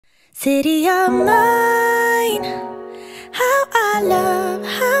City of mine, how I love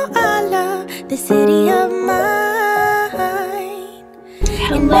the city of mine.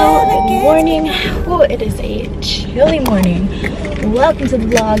 Hello, good morning. Oh, it is a chilly morning. Welcome to the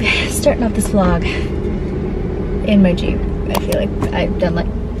vlog. Starting off this vlog in my Jeep. I feel like I've done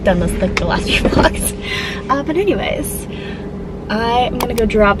this like the last few vlogs. But anyways, I'm gonna go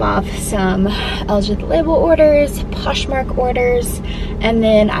drop off some LG the Label orders, Poshmark orders, and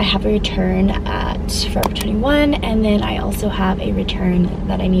then I have a return at Forever 21, and then I also have a return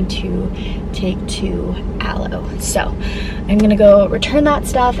that I need to take to Aloe. So I'm gonna go return that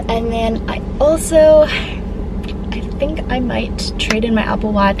stuff, and then I think I might trade in my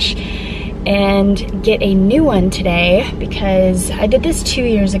Apple Watch and get a new one today, because I did this 2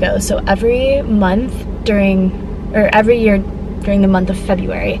 years ago. So every year during the month of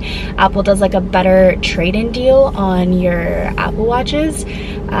February, Apple does like a better trade-in deal on your Apple Watches.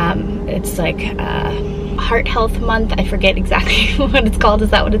 It's like Heart Health Month. I forget exactly what it's called. Is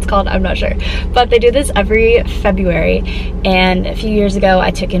that what it's called? I'm not sure. But they do this every February, and a few years ago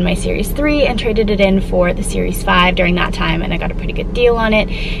I took in my Series 3 and traded it in for the Series 5 during that time, and I got a pretty good deal on it.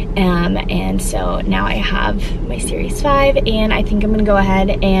 And so now I have my Series 5, and I think I'm gonna go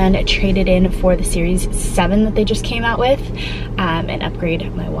ahead and trade it in for the Series 7 that they just came out with, and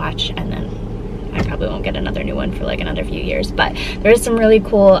upgrade my watch, and then I probably won't get another new one for like another few years. But there's some really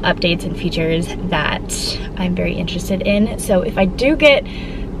cool updates and features that I'm very interested in. So if I do get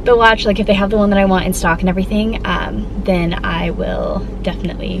the watch, like if they have the one that I want in stock and everything, then I will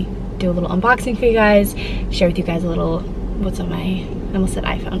definitely do a little unboxing for you guys, share with you guys a little what's on my, I almost said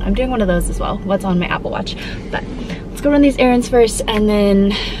iPhone. I'm doing one of those as well, what's on my Apple Watch. But let's go run these errands first, and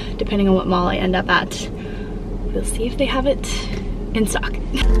then depending on what mall I end up at, we'll see if they have it in stock.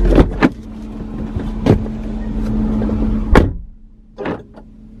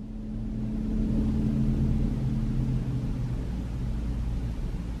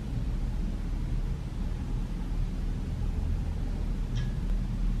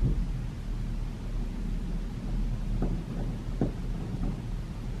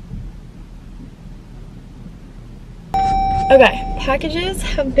 Okay, packages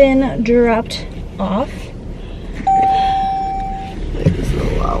have been dropped off. It's a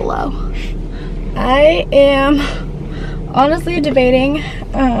little low. I am honestly debating,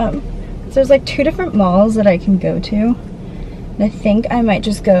 there's like 2 different malls that I can go to, and I think I might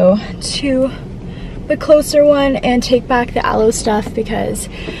just go to the closer one and take back the Aloe stuff, because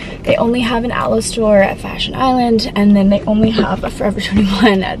they only have an Aloe store at Fashion Island, and then they only have a Forever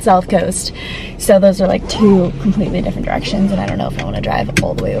 21 at South Coast. So those are like 2 completely different directions, and I don't know if I want to drive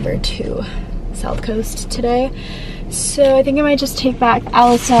all the way over to South Coast today. So I think I might just take back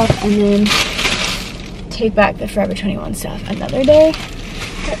Aloe stuff and then take back the Forever 21 stuff another day.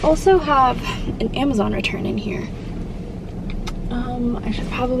 I also have an Amazon return in here. I should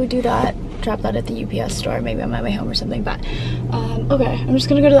probably do that. Drop that at the UPS store, maybe on my way home or something. But okay, I'm just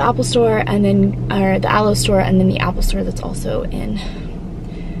gonna go to the Apple store, and then, or the Aloe store, and then the Apple store that's also in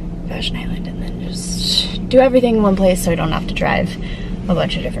Fashion Island, and then just do everything in one place so I don't have to drive a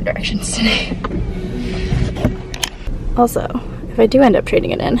bunch of different directions today. Also, if I do end up trading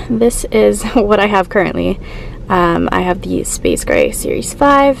it in, this is what I have currently. I have the Space Gray Series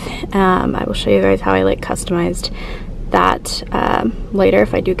 5. I will show you guys how I like customized that later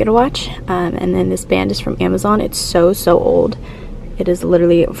if I do get a watch. And then this band is from Amazon. It's so old, it is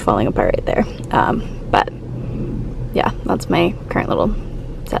literally falling apart right there. But yeah, that's my current little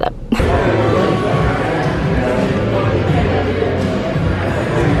setup.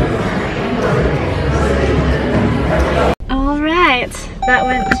 All right, that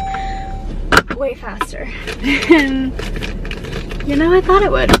went way faster than, you know, I thought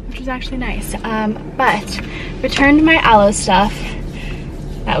it would, which was actually nice. But returned my Aloe stuff.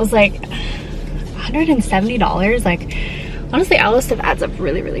 That was like $170. Like, honestly, Aloe stuff adds up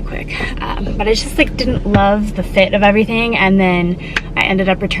really quick. But I just like didn't love the fit of everything, and then I ended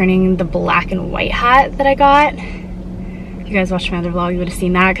up returning the black and white hat that I got. If you guys watched my other vlog, you would have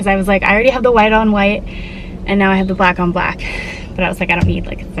seen that, because I was like, I already have the white on white, and now I have the black on black. But I was like, I don't need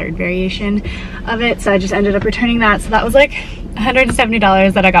like a 3rd variation of it, so I just ended up returning that. So that was like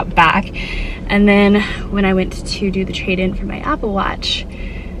 $170 that I got back. And then when I went to do the trade-in for my Apple Watch,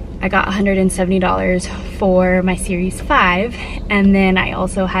 I got $170 for my Series 5, and then I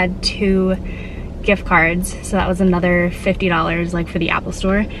also had 2 gift cards, so that was another $50 like for the Apple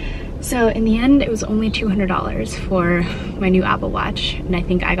store. So in the end, it was only $200 for my new Apple Watch, and I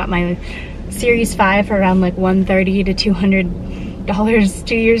think I got my Series 5 for around like $130 to $200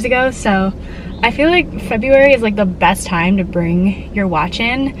 2 years ago. So I feel like February is like the best time to bring your watch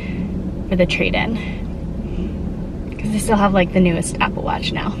in with a trade-in. Because they still have like the newest Apple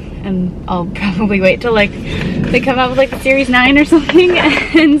Watch now. And I'll probably wait till like they come out with like the Series 9 or something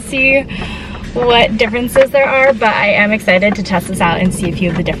and see what differences there are. But I am excited to test this out and see a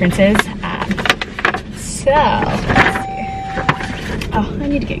few of the differences. So, let's see. Oh, I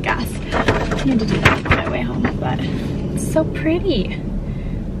need to get gas. I need to do that on my way home, but it's so pretty.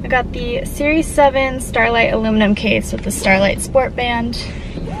 I got the Series 7 Starlight aluminum case with the Starlight Sport Band,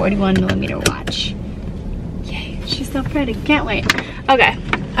 41mm watch. Yay, she's so pretty, can't wait. Okay,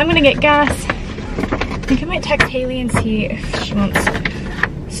 I'm gonna get gas. I think I might text Haley and see if she wants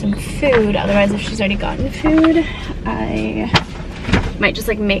some food. Otherwise, if she's already gotten food, I might just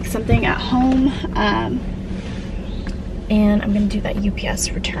like make something at home. And I'm gonna do that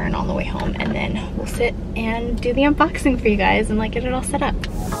UPS return on the way home, and then we'll sit and do the unboxing for you guys and like get it all set up.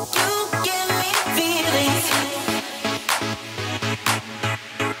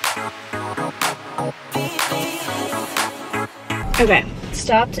 Okay,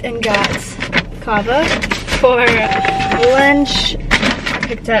 stopped and got kava for lunch.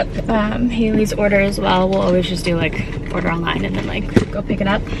 Picked up Haley's order as well. We'll always just do like order online and then like go pick it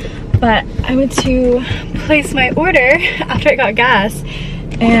up. But I went to place my order after I got gas,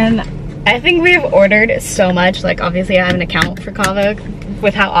 and I think we've ordered so much. Like obviously I have an account for Kava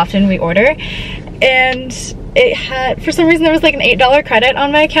with how often we order, and it had, for some reason there was like an $8 credit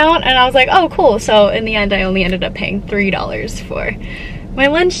on my account, and I was like, oh cool. So in the end I only ended up paying $3 for my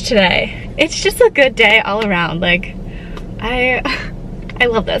lunch today. It's just a good day all around. Like I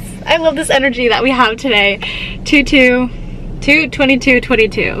love this. I love this energy that we have today.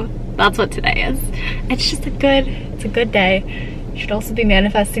 2/22/22. That's what today is. It's just it's a good day. You should also be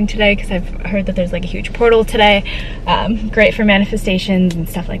manifesting today, because I've heard that there's like a huge portal today. Great for manifestations and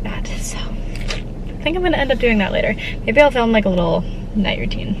stuff like that. So I think I'm gonna end up doing that later. Maybe I'll film like a little night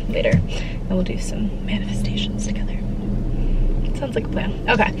routine later, and we'll do some manifestations together. Sounds like a plan.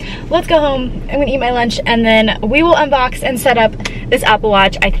 Okay, let's go home. I'm gonna eat my lunch, and then we will unbox and set up this Apple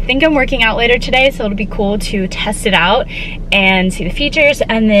Watch. I think I'm working out later today, so it'll be cool to test it out and see the features.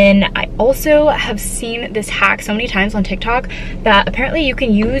 And then I also have seen this hack so many times on TikTok that apparently you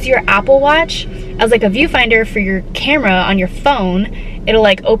can use your Apple Watch as like a viewfinder for your camera on your phone. It'll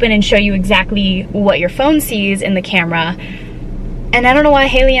like open and show you exactly what your phone sees in the camera. And I don't know why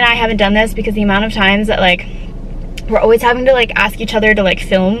Haley and I haven't done this, because the amount of times that like we're always having to like ask each other to like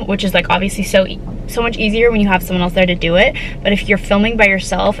film, which is like obviously so much easier when you have someone else there to do it. But if you're filming by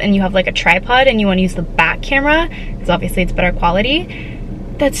yourself and you have like a tripod and you want to use the back camera, because obviously it's better quality,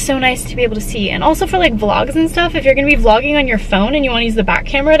 that's so nice to be able to see. And also for like vlogs and stuff, if you're gonna be vlogging on your phone and you want to use the back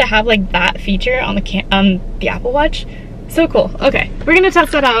camera, to have like that feature on the Apple Watch, so cool. Okay, we're gonna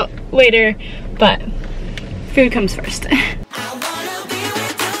test that out later, but food comes first.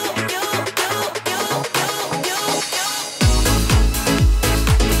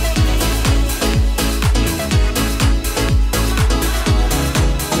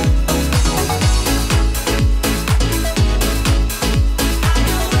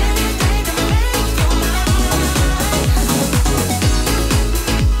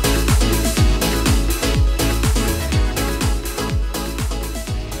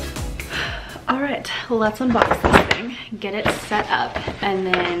 Let's unbox this thing, get it set up, and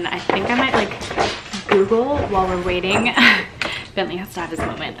then I think I might like Google while we're waiting. Bentley has to have his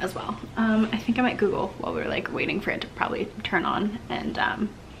moment as well. I think I might Google while we're like waiting for it to probably turn on and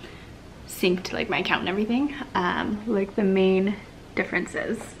sync to like my account and everything. Like the main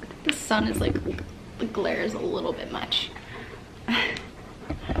differences. The sun is like, the glare is a little bit much.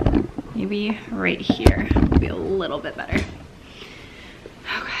 Maybe right here will be a little bit better.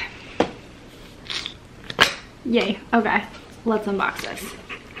 Okay. Yay, okay, let's unbox this.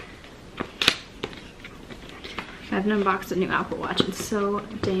 I haven't unboxed a new Apple Watch in so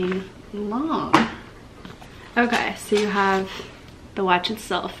dang long. Okay, so you have the watch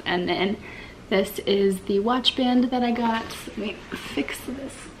itself, and then this is the watch band that I got. Let me fix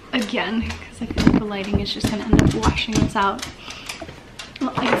this again, because I feel like the lighting is just gonna end up washing this out.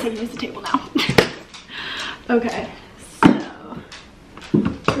 Well, I guess I can use the table now. Okay, so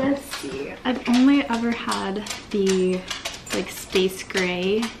let's see. I've only ever had the like space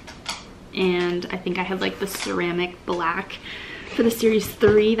gray, and I think I had like the ceramic black for the Series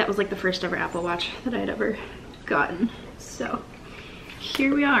 3. That was like the first ever Apple Watch that I'd ever gotten. So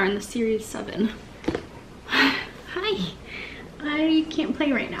here we are in the Series 7. Hi, I can't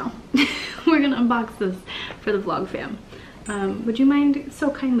play right now. We're gonna unbox this for the vlog fam. Would you mind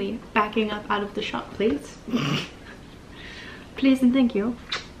so kindly backing up out of the shop, please? Please and thank you.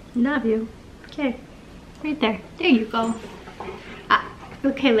 Love you. Okay, right there. There you go.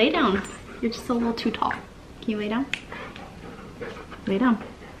 Okay, lay down. You're just a little too tall. Can you lay down? Lay down.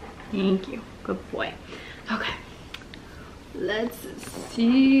 Thank you. Good boy. Okay. Let's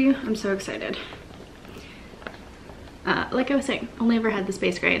see. I'm so excited. Like I was saying, only ever had the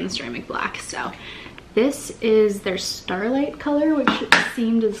space gray and the ceramic black. So this is their Starlight color, which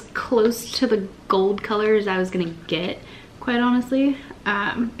seemed as close to the gold color as I was gonna get, quite honestly.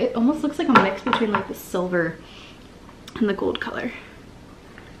 It almost looks like a mix between like the silver and the gold color.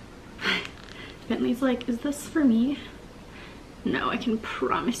 Bentley's like, is this for me? No, I can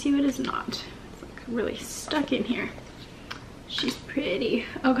promise you it is not. It's like really stuck in here. She's pretty.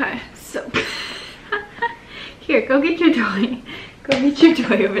 Okay, so here, go get your toy. Go get your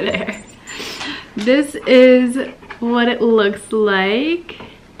toy over there. This is what it looks like.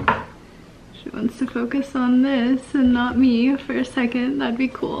 She wants to focus on this and not me for a second. That'd be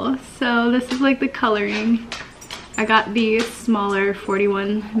cool. So this is like the coloring. I got the smaller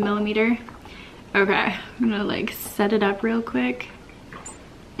 41mm. Okay, I'm gonna like set it up real quick.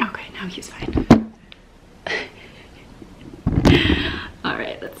 Okay, now he's fine. All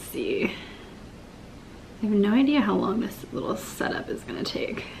right, let's see. I have no idea how long this little setup is gonna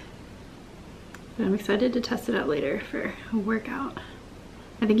take, but I'm excited to test it out later for a workout.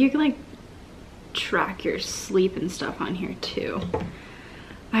 I think you can like track your sleep and stuff on here too.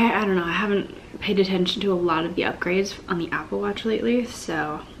 I don't know, I haven't paid attention to a lot of the upgrades on the Apple Watch lately,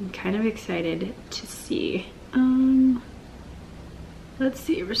 so I'm kind of excited to see. Let's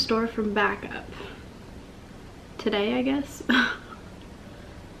see, restore from backup. Today, I guess? I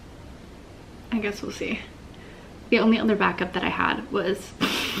guess we'll see. The only other backup that I had was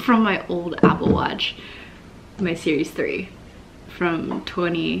from my old Apple Watch, my Series 3 from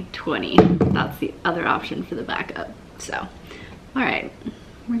 2020. That's the other option for the backup. So, all right.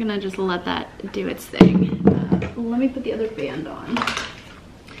 We're gonna just let that do its thing. Let me put the other band on,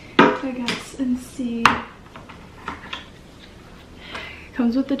 I guess, and see.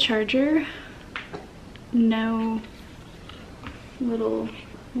 Comes with the charger. No little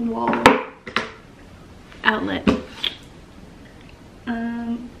wall outlet.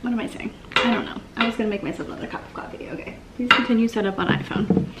 What am I saying? I don't know. I was gonna make myself another cup of coffee. Okay. Please continue setup on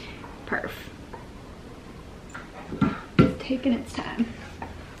iPhone. Perf. It's taking its time.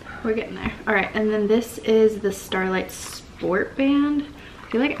 We're getting there. All right, and then this is the Starlight Sport Band. I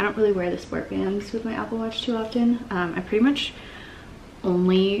feel like I don't really wear the sport bands with my Apple Watch too often. I pretty much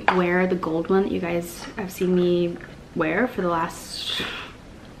only wear the gold one that you guys have seen me wear for the last,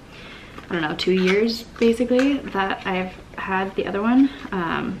 I don't know, 2 years basically that I've had the other one.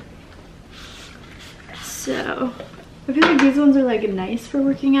 So I feel like these ones are like nice for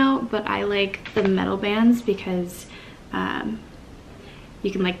working out, but I like the metal bands because you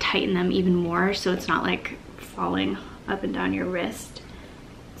can like tighten them even more so it's not like falling up and down your wrist.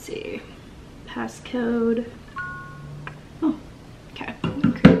 Let's see, passcode. Oh, okay, I'm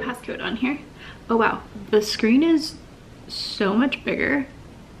gonna create a passcode on here. Oh wow, the screen is so much bigger.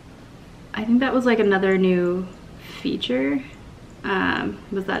 I think that was like another new feature,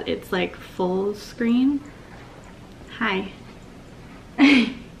 was that it's like full screen. Hi.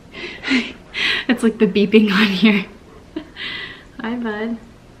 It's like the beeping on here. Hi, bud.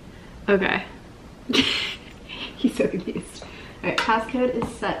 Okay. He's so confused. Alright, passcode is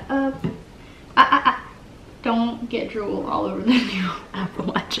set up. Don't get drool all over the new Apple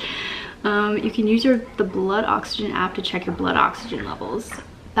Watch. You can use the blood oxygen app to check your blood oxygen levels.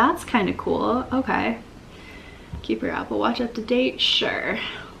 That's kind of cool. Okay. Keep your Apple Watch up to date? Sure.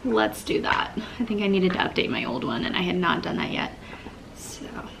 Let's do that. I think I needed to update my old one and I had not done that yet. So,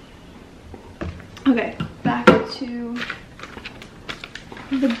 okay, back to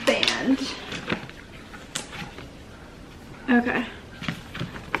the band. Okay.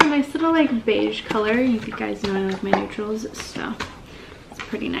 It's a nice little like beige color. You guys know I like my neutrals, so it's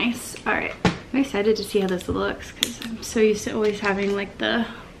pretty nice. All right, I'm excited to see how this looks because I'm so used to always having like the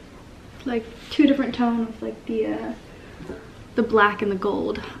two different tones, like the black and the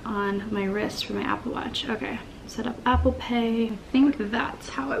gold on my wrist for my Apple Watch. Okay, set up Apple Pay. I think that's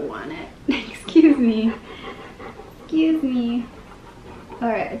how I want it. Excuse me. Excuse me. All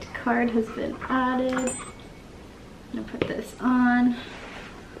right, card has been added. I'm gonna put this on.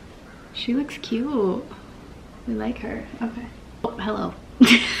 She looks cute. We like her. Okay. Oh, hello.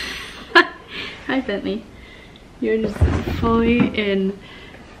 Hi, Bentley. You're just fully in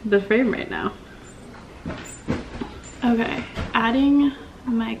the frame right now. Okay, adding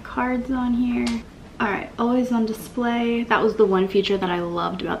my cards on here. All right, always on display. That was the one feature that I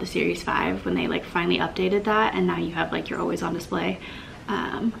loved about the Series 5 when they like finally updated that, and now you have like your always on display.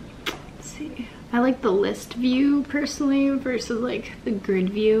 Let's see, I like the list view personally versus like the grid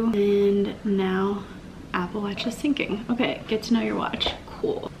view. And now Apple Watch is syncing. Okay, get to know your watch.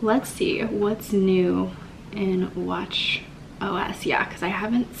 Cool. Let's see what's new in Watch OS. Yeah, because I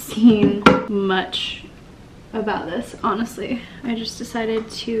haven't seen much about this, honestly. I just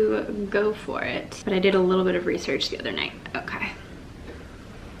decided to go for it. But I did a little bit of research the other night. Okay.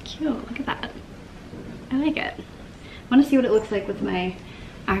 Cute, look at that. I like it. I want to see what it looks like with my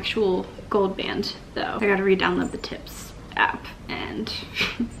actual gold band though. I gotta re-download the Tips app and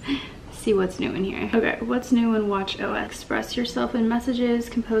see what's new in here. Okay, what's new in Watch OS? Express yourself in messages,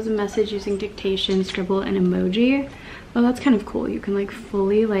 compose a message using dictation, scribble, and emoji. Oh, that's kind of cool. You can like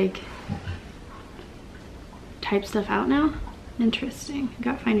fully like type stuff out now. Interesting. You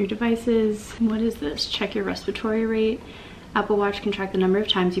got find your devices. What is this? Check your respiratory rate. Apple Watch can track the number of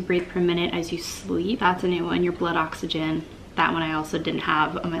times you breathe per minute as you sleep. That's a new one. Your blood oxygen. That one I also didn't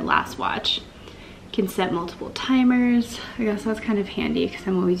have on my last watch. Can set multiple timers. I guess that's kind of handy because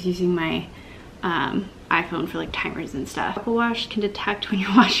I'm always using my iPhone for like timers and stuff. Apple Watch can detect when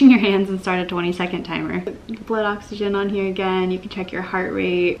you're washing your hands and start a 20-second timer. Blood oxygen on here again. You can check your heart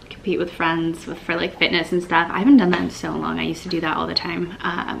rate, compete with friends for like fitness and stuff. I haven't done that in so long. I used to do that all the time.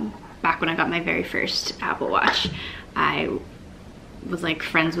 Back when I got my very first Apple Watch, I was like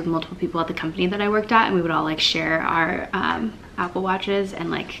friends with multiple people at the company that I worked at, and we would all like share our Apple Watches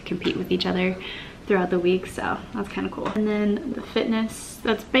and like compete with each other throughout the week, so that's kind of cool. And then the fitness,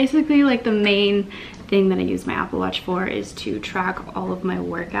 that's basically like the main thing that I use my Apple Watch for, is to track all of my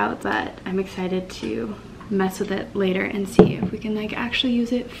workouts. But I'm excited to mess with it later and see if we can like actually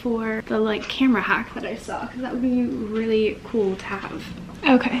use it for the like camera hack that I saw, because that would be really cool to have.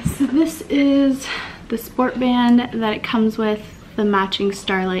 Okay, so this is the sport band that it comes with, the matching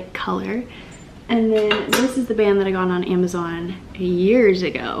starlight color. And then this is the band that I got on Amazon years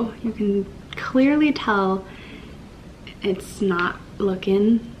ago. You can clearly tell it's not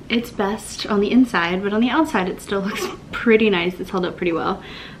looking its best on the inside, but on the outside it still looks pretty nice. It's held up pretty well.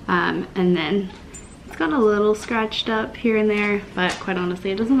 And then it's got a little scratched up here and there, but quite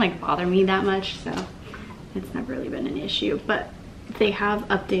honestly it doesn't like bother me that much, so it's never really been an issue. But they have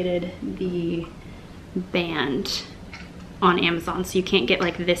updated the band on Amazon, so you can't get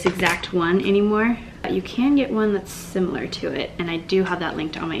like this exact one anymore. You can get one that's similar to it, and I do have that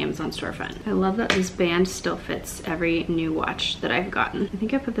linked on my Amazon storefront. I love that this band still fits every new watch that I've gotten. I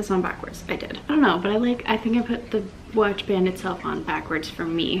think I put this on backwards. I did. I don't know, but I think I put the watch band itself on backwards for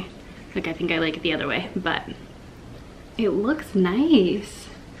me. Like, I think I like it the other way, but it looks nice.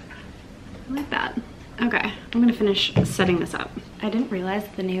 I like that. Okay, I'm gonna finish setting this up. I didn't realize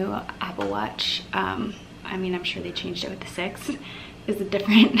the new Apple Watch, I mean, I'm sure they changed it with the 6, is a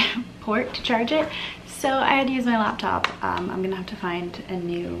different port to charge it. So I had to use my laptop. I'm gonna have to find a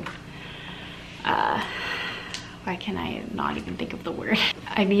new, why can I not even think of the word?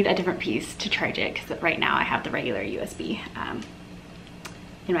 I need a different piece to charge it, because right now I have the regular USB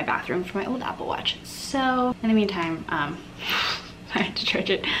in my bathroom for my old Apple Watch. So in the meantime, I had to charge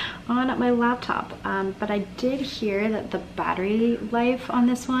it on my laptop. But I did hear that the battery life on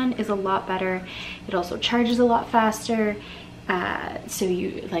this one is a lot better. It also charges a lot faster. So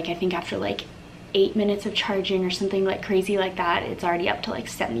you, like, I think after like 8 minutes of charging or something like crazy like that, it's already up to like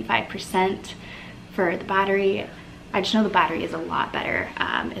 75% for the battery. I just know the battery is a lot better.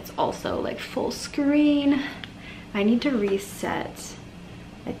 It's also like full screen. I need to reset,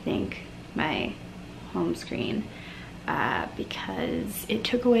 I think, my home screen. Because it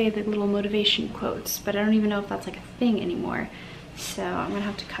took away the little motivation quotes, but I don't even know if that's like a thing anymore. So I'm gonna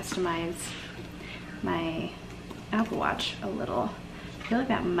have to customize my Apple Watch a little. I feel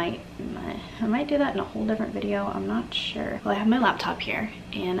like I might do that in a whole different video. I'm not sure. Well, I have my laptop here,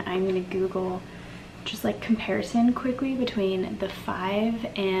 and I'm gonna Google just like comparison quickly between the 5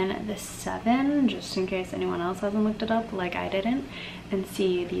 and the 7, just in case anyone else hasn't looked it up like I didn't, and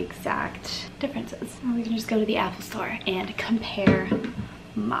see the exact differences. Or we can just go to the Apple Store and compare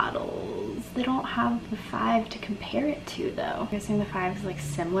models. They don't have the 5 to compare it to though. I'm guessing the 5 is like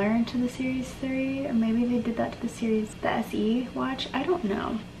similar to the Series 3, or maybe they did that to the SE watch. I don't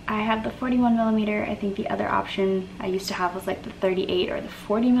know. I have the 41mm. I think the other option I used to have was like the 38 or the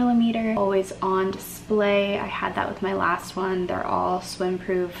 40mm. Always on display. I had that with my last one. They're all swim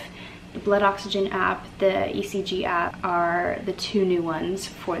proof. The blood oxygen app, the ECG app are the 2 new ones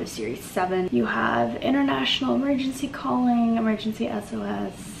for the Series 7. You have international emergency calling, emergency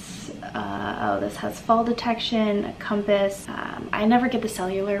SOS, Oh, this has fall detection, a compass. I never get the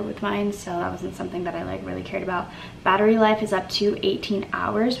cellular with mine, so that wasn't something that I like really cared about. Battery life is up to 18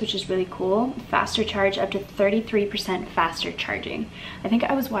 hours, which is really cool. Faster charge, up to 33% faster charging. I think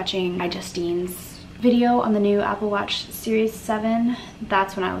I was watching Justine's video on the new Apple Watch Series 7.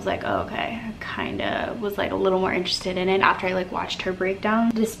 That's when I was like, oh, okay, I kind of was like a little more interested in it after I like watched her breakdown.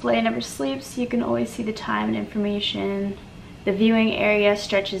 The display never sleeps, so you can always see the time and information. The viewing area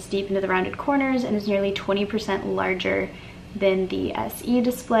stretches deep into the rounded corners and is nearly 20% larger than the SE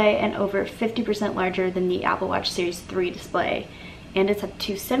display and over 50% larger than the Apple Watch Series 3 display. And it's up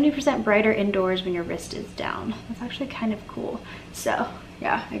to 70% brighter indoors when your wrist is down. That's actually kind of cool. So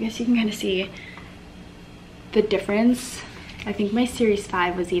yeah, I guess you can kind of see the difference. I think my Series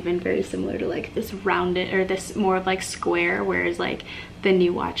 5 was even very similar to like this rounded, or this more of like square, whereas like the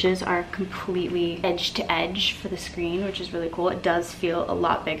new watches are completely edge to edge for the screen, which is really cool. It does feel a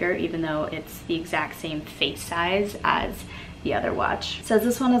lot bigger even though it's the exact same face size as the other watch. It says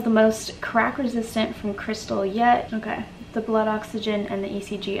this one is the most crack resistant from crystal yet. Okay. The blood oxygen and the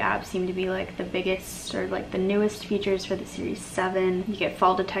ECG app seem to be like the biggest or like the newest features for the Series 7. You get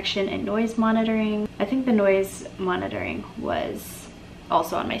fall detection and noise monitoring. I think the noise monitoring was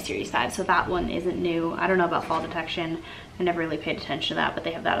also on my Series 5, so that one isn't new. I don't know about fall detection. I never really paid attention to that, but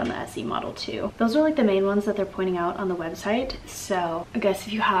they have that on the SE model too. Those are like the main ones that they're pointing out on the website. So I guess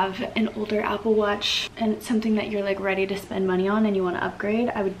if you have an older Apple Watch and it's something that you're like ready to spend money on and you want to upgrade,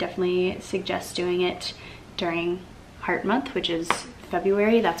 I would definitely suggest doing it during Heart Month, which is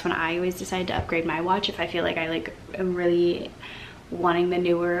February. That's when I always decide to upgrade my watch if I feel like I like am really wanting the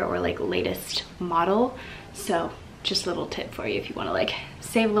newer or like latest model. So just a little tip for you if you want to like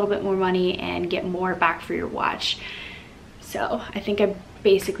save a little bit more money and get more back for your watch. So I think I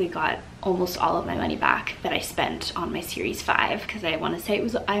basically got almost all of my money back that I spent on my Series 5, because I want to say it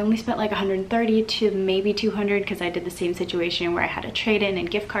was, I only spent like 130 to maybe 200 because I did the same situation where I had a trade-in and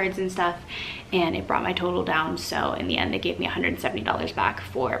gift cards and stuff, and it brought my total down. So in the end, they gave me $170 back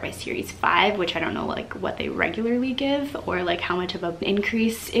for my Series 5, which I don't know like what they regularly give or like how much of an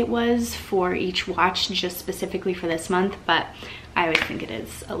increase it was for each watch just specifically for this month, but I always think it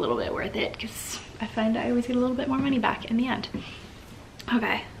is a little bit worth it because I find I always get a little bit more money back in the end.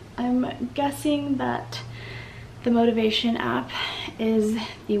 Okay, I'm guessing that the motivation app is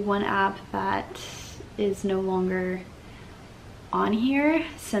the one app that is no longer on here,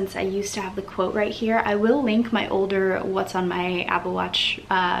 since I used to have the quote right here. I will link my older what's on my Apple Watch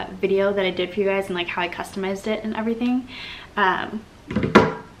video that I did for you guys and like how I customized it and everything.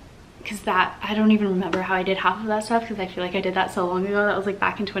 Because that, I don't even remember how I did half of that stuff because I feel like I did that so long ago. That was like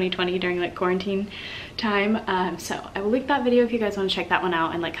back in 2020 during like quarantine time. So I will link that video if you guys want to check that one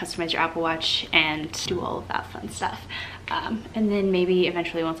out and like customize your Apple Watch and do all of that fun stuff. And then maybe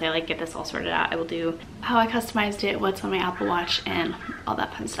eventually once I like get this all sorted out, I will do how I customized it, what's on my Apple Watch, and all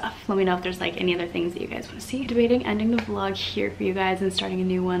that fun stuff. Let me know if there's like any other things that you guys want to see. Debating ending the vlog here for you guys and starting a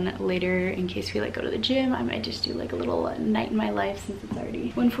new one later in case we like go to the gym. I might just do like a little night in my life since it's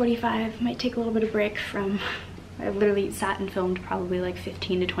already 1:45. Might take a little bit of break from, I literally sat and filmed probably like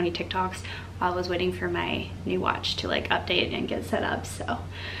 15 to 20 TikToks while I was waiting for my new watch to like update and get set up. So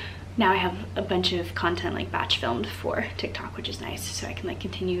now I have a bunch of content like batch filmed for TikTok, which is nice, so I can like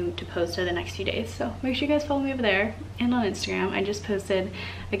continue to post over the next few days. So make sure you guys follow me over there and on Instagram. I just posted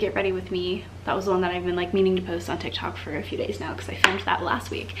a get ready with me. That was the one that I've been like meaning to post on TikTok for a few days now because I filmed that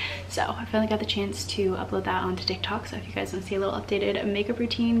last week. So I finally got the chance to upload that onto TikTok. So if you guys want to see a little updated makeup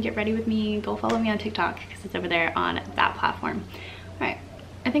routine, get ready with me, go follow me on TikTok because it's over there on that platform. All right,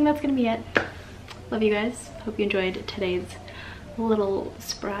 I think that's gonna be it. Love you guys. Hope you enjoyed today's little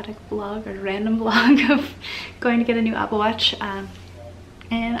sporadic vlog or random vlog of going to get a new Apple Watch,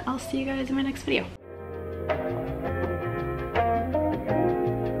 and I'll see you guys in my next video.